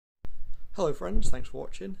Hello friends, thanks for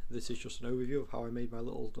watching. This is just an overview of how I made my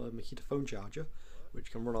little Makita phone charger, which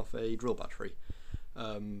can run off a drill battery.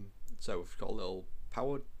 So we've got a little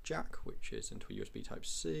power jack, which is into a USB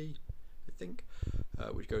Type-C, I think,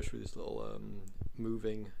 which goes through this little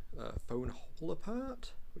moving phone holder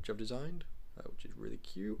part, which I've designed, which is really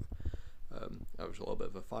cute. There's a little bit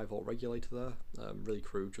of a 5-volt regulator there, really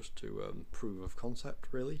crude, just to prove of concept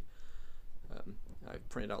really. I've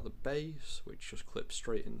printed out the base, which just clips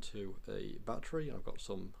straight into a battery, and I've got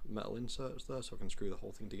some metal inserts there so I can screw the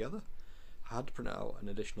whole thing together. I had to print out an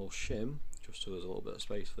additional shim just so there's a little bit of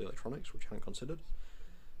space for the electronics, which I hadn't considered.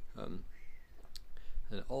 And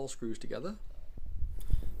it all screws together.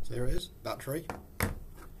 So here it is, battery,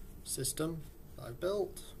 system that I've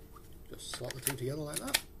built. Just slot the two together like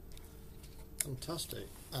that. Fantastic.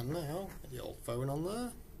 And now, get the old phone on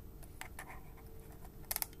there.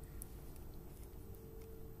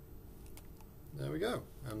 There we go.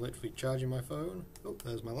 I'm literally charging my phone. Oh,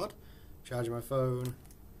 there's my lad. Charging my phone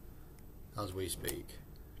as we speak,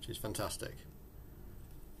 which is fantastic.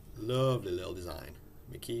 Lovely little design.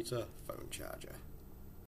 Makita phone charger.